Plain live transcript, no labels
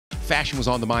fashion was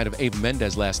on the mind of Eva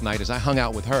Mendes last night as I hung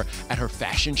out with her at her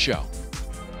fashion show.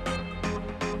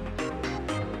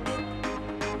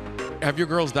 Have your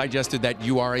girls digested that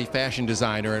you are a fashion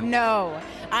designer? No,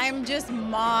 I'm just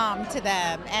mom to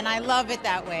them, and I love it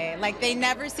that way. Like, they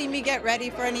never see me get ready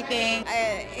for anything.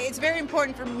 It's very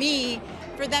important for me,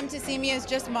 for them to see me as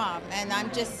just mom, and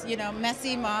I'm just,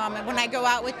 messy mom. And when I go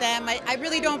out with them, I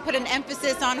really don't put an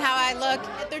emphasis on how I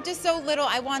look. They're just so little.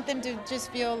 I want them to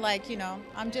just feel like,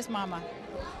 I'm just mama.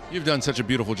 You've done such a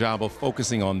beautiful job of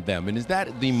focusing on them. And is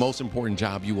that the most important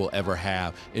job you will ever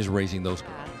have, is raising those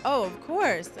girls? Oh, of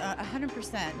course,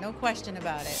 100%, no question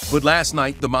about it. But last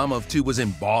night, the mama of two was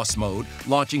in boss mode,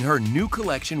 launching her new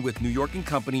collection with New York &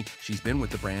 Company. She's been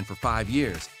with the brand for 5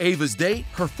 years. Ava's date,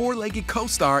 her four-legged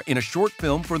co-star in a short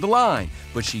film for the line.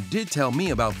 But she did tell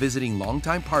me about visiting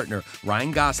longtime partner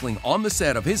Ryan Gosling on the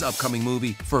set of his upcoming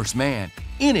movie, First Man.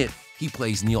 In it, he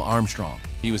plays Neil Armstrong.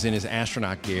 He was in his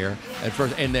astronaut gear at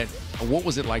first. And then, what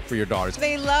was it like for your daughters?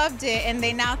 They loved it, and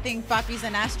they now think Papi's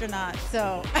an astronaut,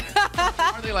 so.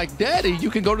 Are they like, Daddy,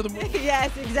 you can go to the moon?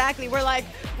 Yes, exactly.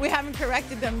 We haven't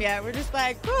corrected them yet. We're just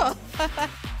like, cool.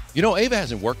 Ava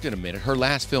hasn't worked in a minute. Her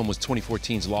last film was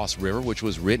 2014's Lost River, which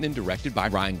was written and directed by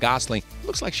Ryan Gosling.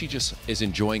 Looks like she just is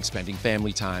enjoying spending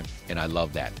family time, and I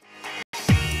love that.